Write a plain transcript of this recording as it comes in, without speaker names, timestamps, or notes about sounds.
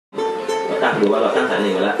ตั้งดูว่าเราตั้งสายห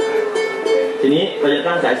นึ่งแล้วทีนี้เราจะ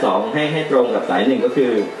ตั้งสาย2ให้ตรงกับสาย1ก็คื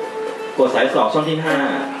อกดสาย2ช่องที่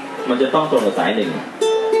5มันจะต้องตรงกับสาย1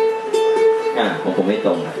ผมไม่ต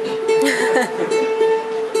รง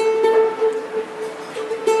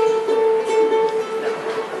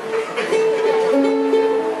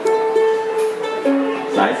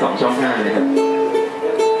สาย2ช่อง5นะครับ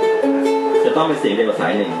จะต้องเป็นเสียงเดียวกับสา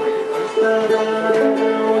ย1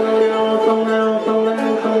ตรงแล้ว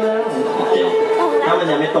ถ้ามัน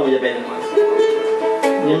ยังไม่ตรงจะเป็น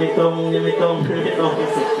ยังไม่ตรง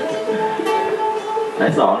สา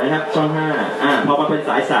ย2นะครับช่อง5พอมาเป็นส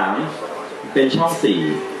าย3เป็นช่อง4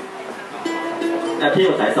เทียบ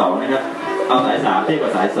กับสาย2นะครับเอาสาย3เทียบกั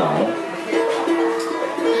บสาย2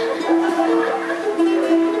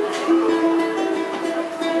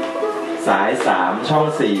สาย3ช่อง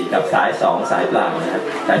4กับสาย2สายเปล่านะครับ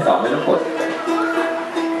สาย2ไม่ต้องกด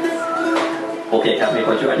โอเคครับมีค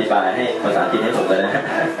นช่วยอธิบายให้ภาษาอังกฤษให้ผมเลยนะ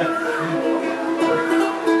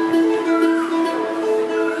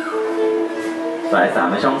สาย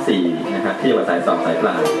3ในช่อง4นะครับเทียบกับสาย2สายเป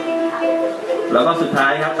ล่าแล้วก็สุดท้า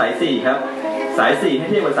ยครับสาย4ครับสาย4ให้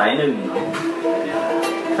เทียบกับสาย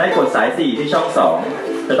1ให้กดสาย4ที่ช่อง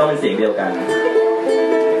2จะต้องเป็นเสียงเดียวกัน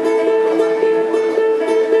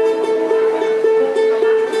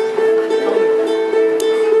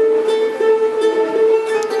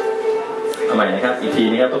เอาใหม่นะครับอีกที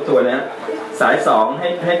นี้ครับทบทวนนะครับสาย2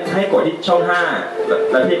ให้กดที่ช่อง5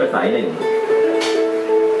แล้วเทียบกับสาย1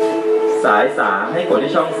สาย3ให้กด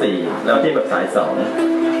ที่ช่อง4แล้วเทียบกับสาย2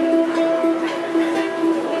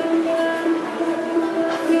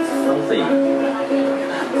ช่อง4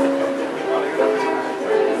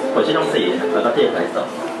กดที่ช่อง4แล้วก็เทียบสาย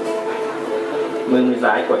2มือ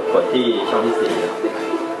ซ้ายกดที่ช่องที่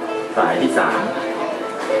4สายที่3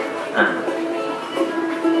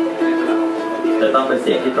จะต้องเป็นเ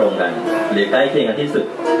สียงที่ตรงกันหรือใกล้เคียงกันที่สุด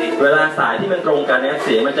เวลาสายที่มันตรงกันเนี่ยเ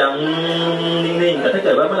สียงมันจะนิ่งๆแต่ถ้าเ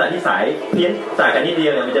กิดว่าเมื่อไหร่ที่สายเพี้ยนต่างกันนิดเดีย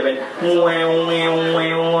วเนี่ยมันจะเป็นแว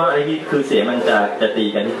วอะไรที่คือเสียงมันจะตี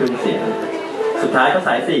กันที่ครึ่งเสียงสุดท้ายก็ส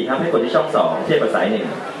าย4ครับให้กดที่ช่อง2เทียบกับสาย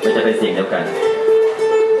1มันจะเป็นเสียงเดียวกัน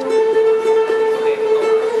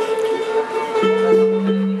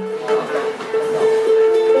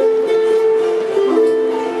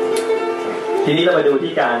ทีนี้เรามาดู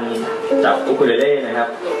ที่การจับอูคูเลเล่นะครับ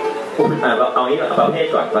เอางี้ประเภท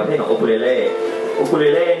ก่อนประเภทของอูคูเลเ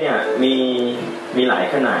ล่เนี่ยมีหลาย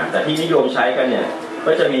ขนาดแต่ที่นิยมใช้กันเนี่ย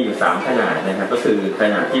ก็จะมีอยู่3ขนาดนะครับก็คือข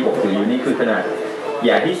นาดที่ผมถืออยู่นี่คือขนาดให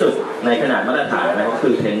ญ่ที่สุดในขนาดมาตรฐานนะครับคื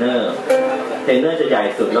อเทนเนอร์จะใหญ่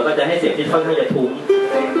สุดแล้วก็จะให้เสียงที่ค่อนข้างจะทุ้ม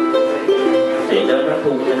เสียงจะค่อนข้าง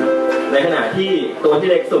ทุ้มนะครับในขณะที่ตัวที่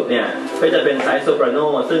เล็กสุดเนี่ยก็จะเป็นไซส์โซปราโน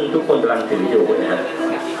ซึ่งทุกคนกำลังถืออยู่นะครับ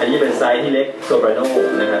อันนี้เป็นไซส์ที่เล็กโซปราโน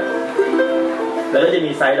นะครับแล้วก็จะ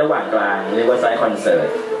มีไซส์ระหว่างกลางเรียกว่าไซส์คอนเสิร์ต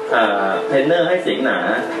เทนเนอร์ให้เสียงหนา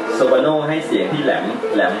โซปราโนให้เสียงที่แ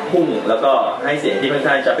หลมพุ่งแล้วก็ให้เสียงที่ค่อน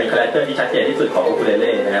ข้างจะเป็นคาแรคเตอร์ที่ชัดเจนที่สุดของอูคูเลเ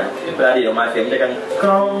ล่นะครับเวลาดีดออกมาเสียงจะกันก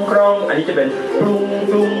ร้องอันนี้จะเป็นปรุ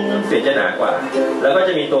งเสียงจะหนากว่าแล้วก็จ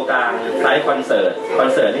ะมีตัวกลางไซส์คอนเสิร์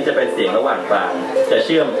ตนี่จะเป็นเสียงระหว่างกลางจะเ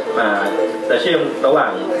ชื่อมระหว่า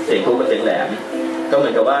งเสียงทุ้มกับเสียงแหลมก็เหมื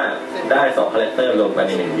อนกับว่าได้2คาแรคเตอร์รวมกันใ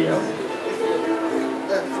นหนึ่งเดียว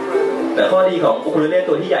แต่ข้อดีของอูคูเลเล่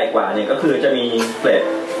ตัวที่ใหญ่กว่าเนี่ยก็คือจะมีเฟล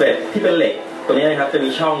ตที่เป็นเหล็กตัวนี้นะครับจะมี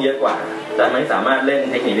ช่องเยอะกว่าจะไม่สามารถเล่น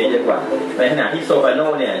เทคนิคได้เยอะกว่าในขณะที่โซปราโน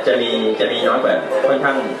เนี่ยจะมีน้อยกว่าค่อนข้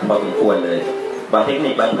างพอสมควรเลยบางเทคนิ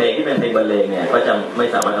คบางเพลงที่เป็นเพลงบรรเลงเนี่ยก็จะไม่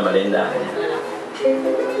สามารถเอามาเล่นได้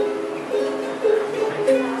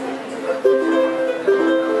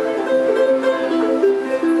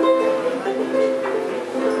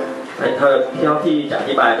เท่าที่จะอ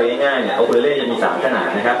ธิบายไปง่ายๆเนี่ยอูคูเลเล่จะมี3ขนาด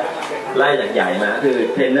นะครับไล่จากใหญ่มาคือ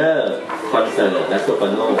เทนเนอร์คอนเสิร์ตและโซปรา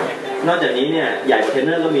โนนอกจากนี้เนี่ยใหญ่กว่าเทนเ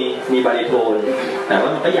นอร์ก็มีบาริโทนแต่ว่า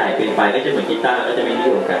มันก็ใหญ่เกินไปก็จะเหมือนกีตาร์ก็จะไม่นิ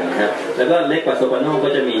ยมกันนะครับแล้วก็เล็กกว่าโซปราโนก็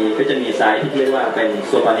จะมีไซส์ที่เรียกว่าเป็น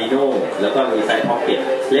โซปรานิโนแล้วก็มีไซส์พ็อกเก็ต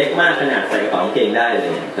เล็กมากขนาดใส่กระเป๋ากางเกงได้เล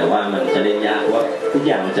ยแต่ว่ามันจะเล่นยากเพราะว่าทุกอ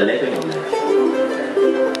ย่างมันจะเล็กไปหมดเลย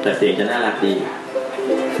แต่เสียงจะน่ารักดี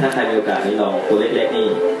ถ้าใครมีโอกาสนี้ลองตัวเล็กๆนี่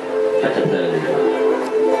ก็จะเพลิน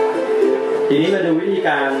ทีนี้มาดูวิธีก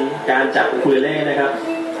ารจับอูคูเลเล่นะครับ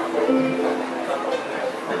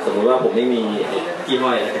สมมติว่าผมไม่มีที่ห้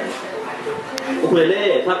อยแล้วกันอูคูเลเล่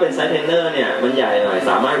ถ้าเป็นไซส์เทนเนอร์เนี่ยมันใหญ่หน่อย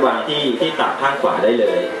สามารถวางที่ตักข้างขวาได้เล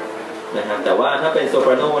ยนะครับแต่ว่าถ้าเป็นโซป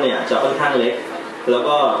ราโนเนี่ยจะค่อนข้างเล็กแล้ว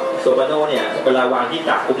ก็โซปราโนเนี่ยเวลาวางที่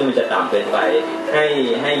ตักปุ๊บมันจะต่ำเกินไป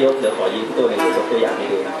ให้ยกเดี๋ยวขอยืมตัวหนึ่งยกตัวอย่างให้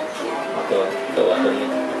ดูตัวนี้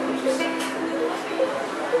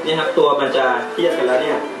นี่ครับตัวมันจะเทียบกันแล้วเ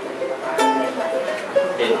นี่ย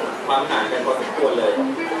เห็นความห่างกันพอสมควรเลย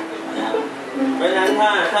นะครับ เพราะฉะนั้น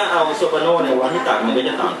ถ้าเอาโซปราโนเนี่ยวางที่ตักมันก็จ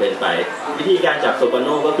ะต่ำเกินไปวิธีการจับโซปราโน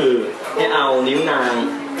ก็คือให้เอานิ้วนาง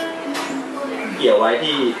เกี่ยวไว้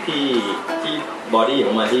ที่บอดี้ข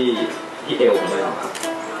องมันที่เอวของมัน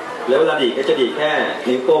แล้วเวลาดีดก็จะดีดแค่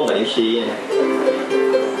นิ้วโป้งกับนิ้วชี้นะ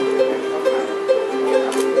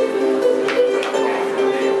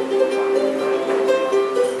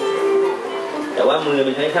แต่ว่ามือ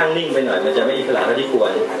มันค่อนข้างนิ่งไปหน่อยมันจะไม่อิสระเท่าที่คว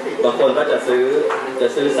รบางคนก็จะ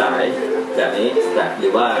ซื้อสายแบบนี้แบบหรื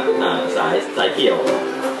อว่าสายเกี่ยว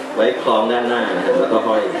ไว้คล้องด้านหน้านะครับแล้วก็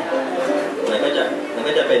ห้อยมันก็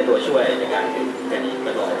จะเป็นตัวช่วยในการแค่นี้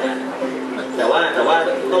ก็ลอยได้แต่ว่า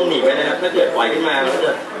ต้องหนีบไว้นะครับถ้าเกิดปล่อยขึ้นมามันก็จ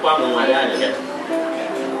ะคว่ำลงมาได้เหมือนกัน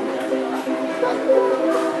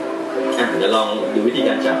เดี๋ยวลองดูวิธีก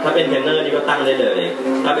ารจับถ้าเป็นเทนเนอร์นี่ก็ตั้งได้เลย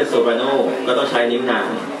ถ้าเป็นโซปราโนก็ต้องใช้นิ้วนาง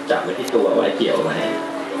จับไว้ที่ตัวไว้เกี่ยวไว้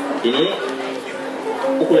ทีนี้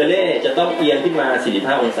อูคูเลเล่จะต้องเอียงขึ้นมา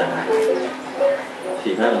45 องศา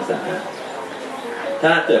ถ้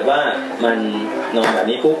าเกิดว่ามันนอนแบบ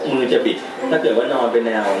นี้ปุ๊บมือจะบิดถ้าเกิดว่านอนเป็นแ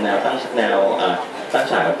นวตั้ง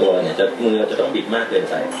ฉากกับตัวเนี่ยมือจะต้องบิดมากเกิน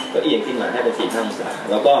ไปก็เอียงขึ้นมาให้เป็น45 องศา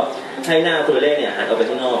แล้วก็ให้หน้าอูคูเลเล่เนี่ยหันออกไป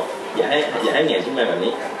ข้างนอกอย่าให้แหงนขึ้นมาแบบ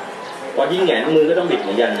นี้พอยิ่งแหงนมือก็ต้องบิดเห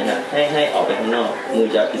มือนกันนะครับให้ออกไปข้างนอกมือ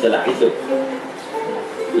จะอิสระที่สุด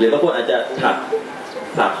หรือบางคนอาจจะ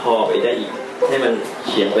ถักคอไปได้อีกให้มัน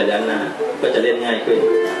เฉียงไปด้านหน้าก็จะเล่นง่ายขึ้น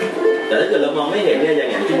แต่ถ้าเกิดเรามองไม่เห็นเนี่ยอย่าง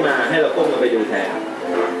แหงนขึ้นมาให้เราก้มลงไปดูแทน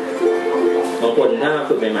บางคนถ้ามา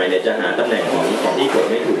ฝึกใหม่ๆเนี่ยจะหาตำแหน่งของที่กด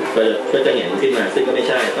ไม่ถูกก็จะแหงนขึ้นมาซึ่งก็ไม่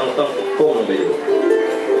ใช่ต้องก้มลงไปดู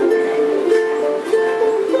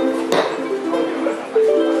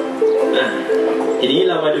ทีนี้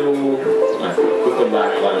เรามาดูทุกคนว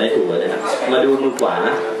างได้ถูกเลยนะครับมาดูมือข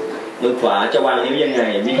วาจะวางนิ้วยังไง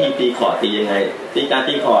วิธีตีคอร์ดตียังไงการ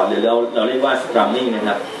ตีคอร์ดหรือเราเรียกว่าสตรัมมิ่งนะค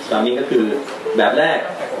รับสตรัมมิ่งก็คือแบบแร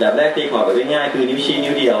กตีคอร์ดแบบง่ายๆคือนิ้วชี้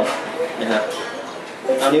นิ้วเดียวนะครับ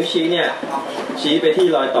เอานิ้วชี้เนี่ยชี้ไปที่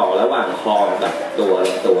รอยต่อระหว่างคอกับตัว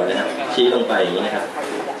นะครับชี้ลงไปอย่างนี้นะครับ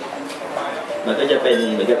มันก็จะเป็น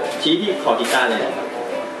เหมือนกับชี้ที่คอกีตาร์เลย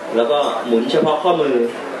แล้วก็หมุนเฉพาะข้อมือ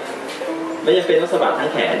ไม่จำเป็นต้องสะบัดทั้ง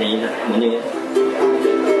แขนนี้นะหมุนอย่างนี้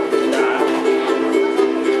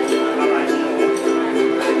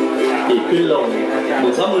ดีดขึ้นลงหมุ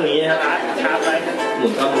นข้อมือนี้นะครับหมุ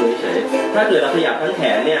นข้อมือเฉยถ้าเกิดเราขยับทั้งแข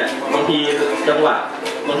นเนี่ยบางทีจังหวะ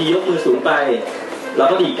บางทียกมือสูงไปเรา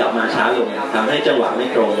ก็ดีดกลับมาช้าลงทำให้จังหวะไม่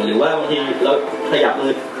ตรงหรือว่าบางทีเราขยับมื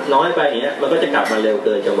อน้อยไปอย่างเงี้ยมันก็จะกลับมาเร็วเ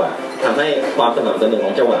กินจังหวะทำให้ความสม่ำเสมอข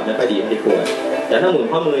องจังหวะไม่ค่อยดีไม่ควรแต่ถ้าหมุน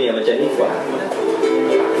ข้อมือเนี่ยมันจะนิ่งกว่า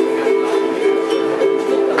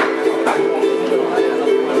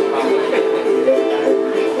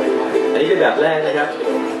อันนี้เป็นแบบแรกนะครับ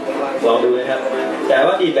ลองดูนะครับแต่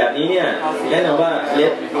ว่าดีแบบนี้เนี่ยแนะนำว่าเล็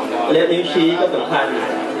บนิ้วชี้ก็สำคัญ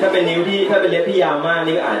ถ้าเป็นเล็บที่ยาวมาก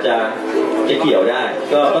นี่ก็อาจจะเกี่ยวได้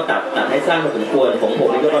ก็ตัดให้สั้นพอสมควรของผม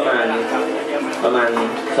นี่ก็ประมาณ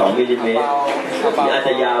2 มิลลิเมตรอาจจ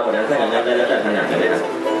ะยาวกว่านั้นสั้นกว่านั้นได้แล้วแต่ขนาดนะครับ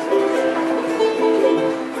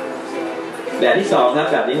แบบที่2ครับ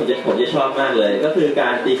แบบนี้ผมจะชอบมากเลยก็คือกา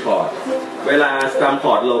รตีคอร์ดเวลาสตรัมค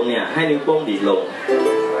อร์ดลงเนี่ยให้นิ้วโป้งดีดลง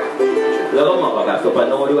แล้วก็เหมาะกับแบบโซปรา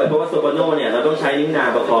โนด้วยเพราะว่าโซปราโนเนี่ยเราต้องใช้นิ้วนาง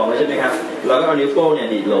ประคองใช่ไหมครับเราก็เอานิ้วโป้งเนี่ย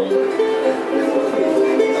ดีดลง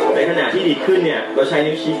ในขณะที่ดีดขึ้นเนี่ยเราใช้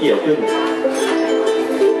นิ้วชี้เกี่ยวขึ้น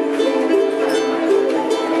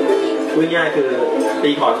พูดง่ายคือ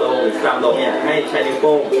ตีคอร์ดลงหรือสตรัมลงเนี่ยให้ใช้นิ้วโ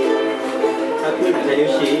ป้งถ้าขึ้นใช้นิ้ว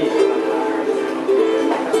ชี้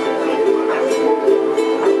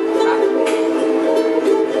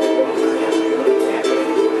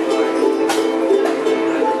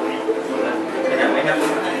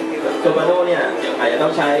โซปราโนเนี่ยอาจจะต้อ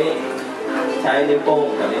งใช้นิ้วโป้ง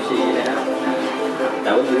กับนิ้วชี้นะครับแต่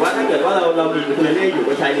หรือว่าถ้าเกิดว่าเรามีอูคูเลเล่อยู่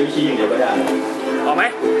ก็ใช้นิ้วชี้อย่างเดียวก็ได้ออกไหม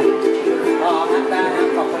ออกครับได้ค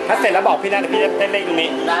รับถ้าเสร็จแล้วบอกพี่นะเดี๋ยวพี่จะเล่นตรงนี้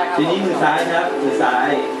ทีนี้มือซ้ายครับมือซ้า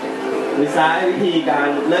ยวิธีการ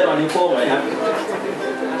เริ่มเอานิ้วโป้งเลยครับ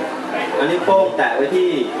เอานิ้วโป้งแตะไว้ที่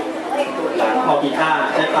หลังคอกีตาร์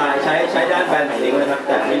ใช้ด้านแบนของนิ้วนะครับแ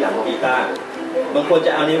ตะที่หลังคอกีตาร์บางคนจ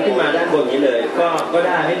ะเอานิ้วขึ้นมาด้านบนนี้เลยก็ไ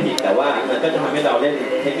ด้ไม่ผิดแต่ว่ามันก็จะทำให้เราเล่น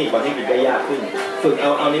เทคนิคบางเทคนิคได้ยากขึ้นฝึกเ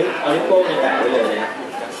อานิ้วโป้งแตะไว้เลยนะ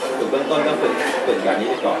ฝึกเบื้องต้นก็ฝึกแบบนี้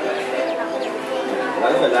ไปก่อนแล้ว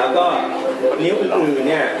เสร็จแล้วก็นิ้วอื่นๆ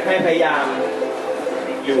เนี่ยให้พยายาม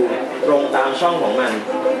อยู่ตรงตามช่องของมัน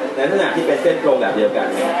ในขณะที่เป็นเส้นตรงแบบเดียวกัน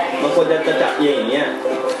บางคนจะจับเอียงอย่างเงี้ย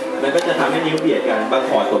มันก็จะทำให้นิ้วเบียดกันบาง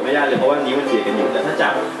คอร์ดกดไม่ได้เลยเพราะว่านิ้วมันเบียดกันอยู่แต่ถ้า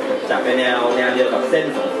จับไปแนวเดียวกับเส้น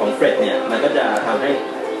ของเฟรตเนี่ยมันก็จะทำให้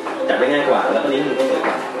จับได้ง่ายกว่าแล้วก็นิ้วมือก็สวยก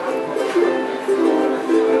ว่า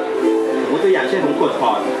ตัวอย่างเช่นผมกดค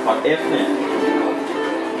อร์ด F เนี่ย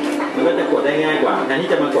มันก็จะกดได้ง่ายกว่าแทนที่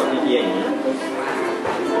จะมากดเอียงอย่างนี้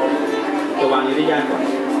จะวางนิ้วได้ยากกว่า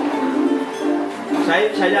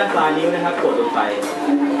ใช้ด้านปลายนิ้วนะครับกดลงไป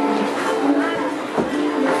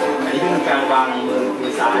อันนี้คือการวางมื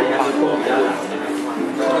อซ้ายนะครับมือโป้งด้านหลังนะครับ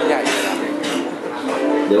ใหญ่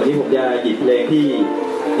เดี๋ยววันนี้ผมจะหยิบเพลงที่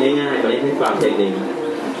ง่ายๆมาเล่นให้ฟังเพลงหนึ่ง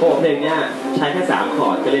เพลงนี้ใช้แค่3 คอ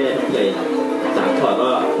ร์ดก็เล่นได้ทั้งเพลง3 คอร์ดก็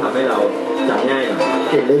ทำให้เราจำง่ายหน่อย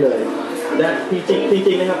เก่งได้เลยและจ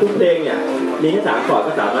ริงนะครับทุกเพลงเนี่ยมีแค่3 คอร์ด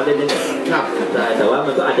ก็สามารถเล่นได้หมดครับใช่แต่ว่า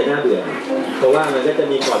มันก็อาจจะน่าเบื่อเพราะว่ามันก็จะ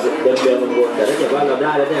มีคอร์ดเดิมๆวนๆแต่ถ้าเกิดว่าเราไ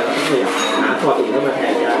ด้แล้วเนี่ยเราต้องพยายามหาคอร์ดอื่นเข้ามาแท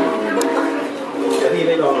นกันแล้วพี่ไ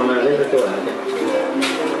ม่ลองมาเล่นเป็นตัวอะไร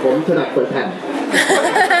ผมถนัดเปิดแผ่น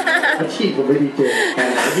อาชีพผมเป็นดีเจแผ่น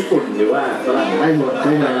ญี่ปุ่นหรือว่าฝรั่งได้หมดไ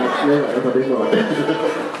ด้มาได้หมดแล้วพอได้หมด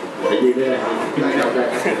ไปยืนได้ไหม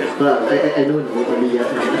ก็ไอ้นู่นมันมีเยอะ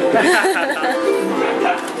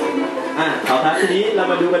นะเอาครับทีนี้เรา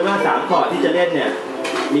มาดูกันว่า3 คอร์ดที่จะเล่นเนี่ย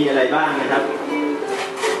มีอะไรบ้างนะครับ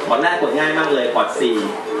คอร์ดแรกกดง่ายมากเลยคอร์ด C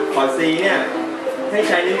คอร์ด C เนี่ยให้ใ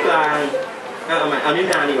ช้นิ้วกลางเอานิ้ว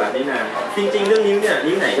นางดีกว่านิ้วนางจริงๆเรื่องนิ้วเนี่ย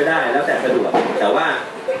นิ้วไหนก็ได้แล้วแต่สะดวกแต่ว่า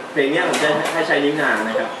เพลงนี้ผมจะให้ใช้นิ้วนาง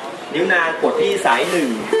นะครับนิ้วนางกดที่สาย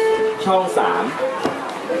1ช่อง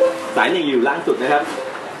3สาย1อยู่ล่างสุดนะครับ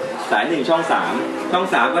สาย1ช่อง3ช่อง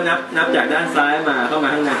3ก็นับจากด้านซ้ายมาเข้ามา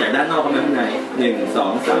ข้างในจากด้านนอกเข้ามาข้างใน1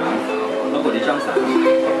 2 3ก็กดที่ช่อง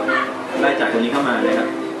3ไล่จากตรงนี้เข้ามานะครับ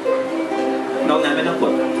นอกนั้นไม่ต้องก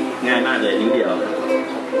ดง่ายมากเลยนิ้วเดียว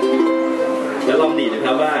แล้วลองดีนะค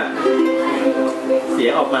รับว่าเสีย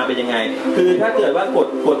งออกมาเป็นยังไงคือถ้าเกิดว่าก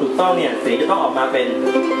ดถูกต้องเนี่ยเสียงจะต้องออกมาเป็น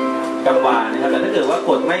กังวานนะครับแต่ถ้าเกิดว่า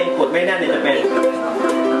กดไม่แน่นเนี่ยจะเป็น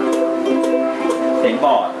เสียงบ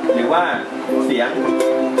อดหรือว่าเสียง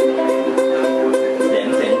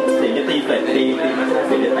จะตีเฟลตตีเ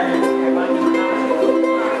สียงจะแตก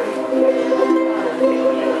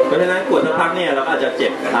เพราะฉะนั้นกดสักพักเนี่ยเราอาจจะเจ็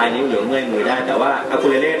บปลายนิ้วหรือเมื่อยมือได้แต่ว่าอะคู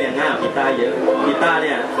เลเล่เนี่ยง่ายกว่ากีตาร์เยอะกีตาร์เ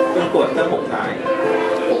นี่ยต้องกดตั้ง6 สาย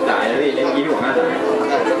แล้วพี่เล่นกี้อยู่5 สาย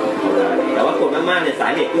แต่ว่ากดมากๆเนี่ยสา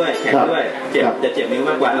ยเหล็กด้วยแข็งด้วยจะเจ็บนิ้ว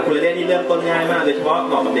มากกว่าอะคูเลเล่นี่เริ่มต้นง่ายมากโดยเฉพาะเ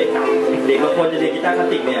หมาะกับเด็กบางคนจะเรียนกีตาร์คลาส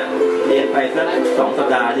สิกเนี่ยเรียนไปสัก2 สัป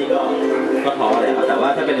ดาห์นี่ก็ท้อแล้วแต่ว่า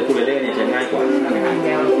ถ้าเป็นอะคูเลเล่เนี่ยจะง่ายกว่า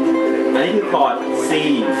อันนี้คือคอร์ด C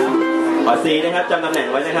คอร์ด C นะครับจำตำแหน่ง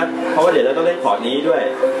ไว้นะครับเพราะว่าเดี๋ยวเราต้องเล่นคอร์ดนี้ด้วย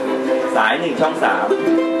สาย1ช่อง3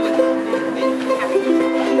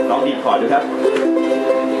ลองดีดคอร์ดดูครับ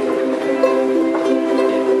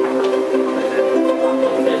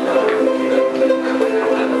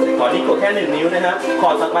คอร์ดนี้กดแค่1 นิ้วนะครับคอ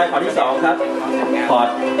ร์ดต่อไปคอร์ดที่2ครับคอร์ด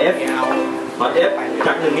F คอร์ด F จ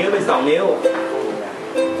าก1 นิ้วเป็น2 นิ้ว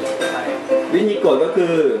วิธีกดก็คื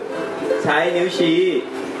อใช้นิ้วชี้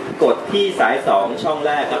กดที่สาย2ช่องแ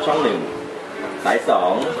รกครับช่อง1สาย2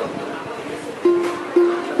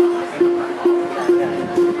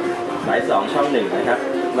ช่อง1นะครับ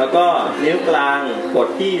แล้วก็นิ้วกลางกด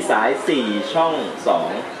ที่สาย4ช่อง2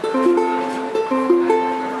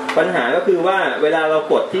ปัญหาก็คือว่าเวลาเรา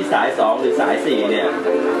กดที่สาย2หรือสาย4เนี่ย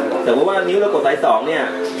สมมติว่านิ้วเรากดสาย2เนี่ย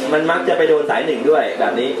มันมักจะไปโดนสาย1ด้วยแบ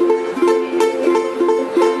บนี้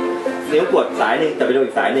นิ้วกดสาย1แต่ไปโดน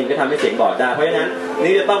อีกสาย1ก็ทำให้เสียงบอดได้เพราะฉะนั้น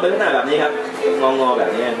นิ้วจะต้องเป็นลักษณะแบบนี้ครับงอแบบ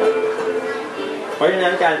นี้ครับเพราะฉะนั้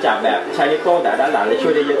นการจับแบบใช้นิ้วโป้งแต่ด้านหลังจะช่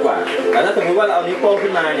วยได้เยอะกว่าแต่ถ้าสมมติว่าเราเอานิ้วโป้ง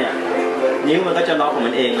ขึ้นมาเนี่ยนิ้วมันก็จะล็อกของ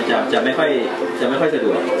มันเองมันจะไม่ค่อยสะด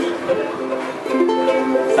วก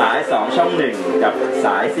สาย2ช่อง1กับส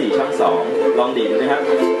าย4ช่อง2ลองดีดดูนะครับ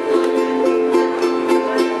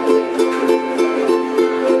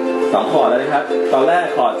2 คอร์ดแล้วนะครับตอนแรก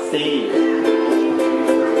คอร์ด C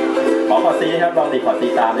ขอคอร์ด C นะครับลองดีดคอร์ด C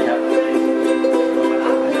ตามเลยครับ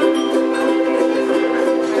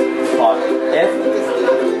คอร์ด F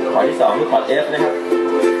คอร์ดที่2คือคอร์ด F นะครับ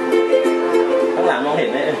ข้างหลังมองเห็น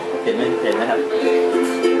ไหมเห็นนะครับ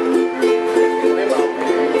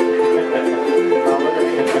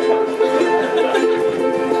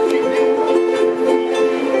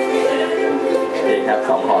ครับ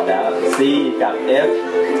2 คอร์ดแล้ว C กับ F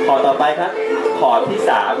คอร์ดต่อไปครับคอร์ดที่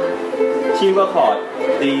3ชื่อว่าคอร์ด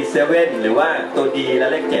D7 หรือว่าตัว D และ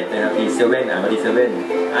เลข7นะครับ D7 มา D7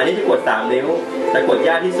 อันนี้จะกด3 นิ้วแต่กดย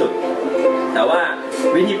ากที่สุดแต่ว่า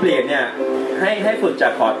วิธีเปลี่ยนเนี่ยให้ฝึกจา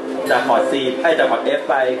กคอร์ดC จากคอร์ด F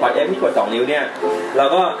ไปคอร์ด F ที่กด2 นิ้วเนี่ยเรา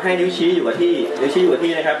ก็ให้นิ้วชี้อยู่กับ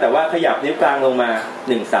ที่นะครับแต่ว่าขยับนิ้วกลางลงมา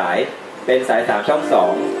1 สายเป็นสาย3ช่อง2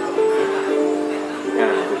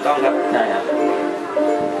ถูกต้องครับใช่ครับ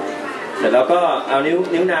เสร็จแล้วก็เอา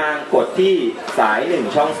นิ้วนางกดที่สาย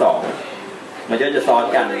1ช่อง2มันจะซ้อน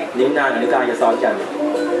กันนิ้วนางกับนิ้วกลางจะซ้อนกัน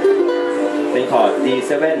เป็นคอร์ด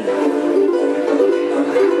D7 ค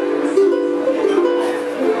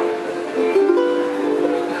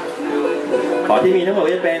อร์ดที่มีทั้งหมด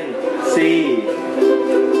ก็จะเป็น C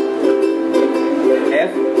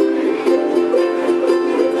F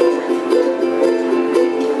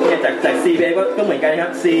จาก C ไป F ก็เหมือนกันครั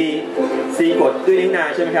บ C กดด้วยนิ้วนาง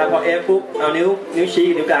ใช่ไหมครับพอ F ปุ๊บเอานิ้วชี้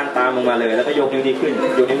กับนิ้วกลางตามลงมาเลยแล้วก็ยกนิ้วนี้ขึ้น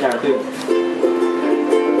ยกนิ้วนางขึ้น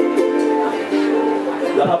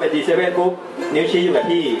แล้วพอเป็น D7 ปุ๊บนิ้วชี้อยู่กับ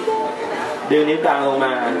ที่ดึงนิ้วกลางลงม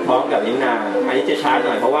าพร้อมกับนิ้วนางอันนี้จะช้าห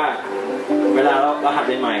น่อยเพราะว่าเวลาเราหัด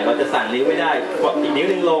ใหม่ๆเราจะสั่นนิ้วไม่ได้เพราะอีกนิ้ว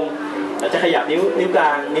นึงลงเราจะขยับนิ้วกล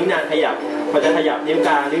างนิ้วนางขยับพอจะขยับนิ้วก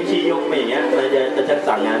ลางนิ้วชี้ยกไปอย่างเงี้ยเราจะ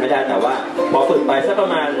สั่งงานไม่ได้แต่ว่าพอฝึกไปสักประ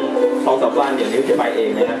มาณ 2-3 วันเดี๋ยวนิ้วจะไปเอง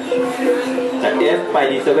นะครับจาก F ไป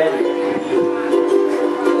D7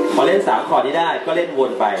 พอเล่น3 คอร์ดนี้ได้ก็เล่นว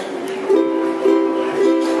นไป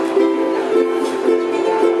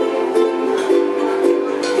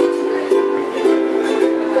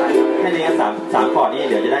แค่นี้ก็3 คอร์ดนี้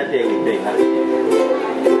เดี๋ยวจะได้เพลง1 เพลงแล้ว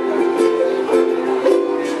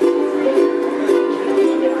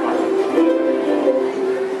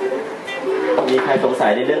มีใครสงสั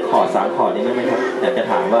ยในเรื่องคอร์ด3 คอร์ดนี้ไหมครับอยากจะ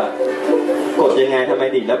ถามว่ากดยังไงทำไม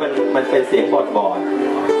ดิแล้วมันเป็นเสียงบอด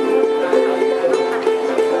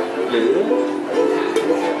หรือ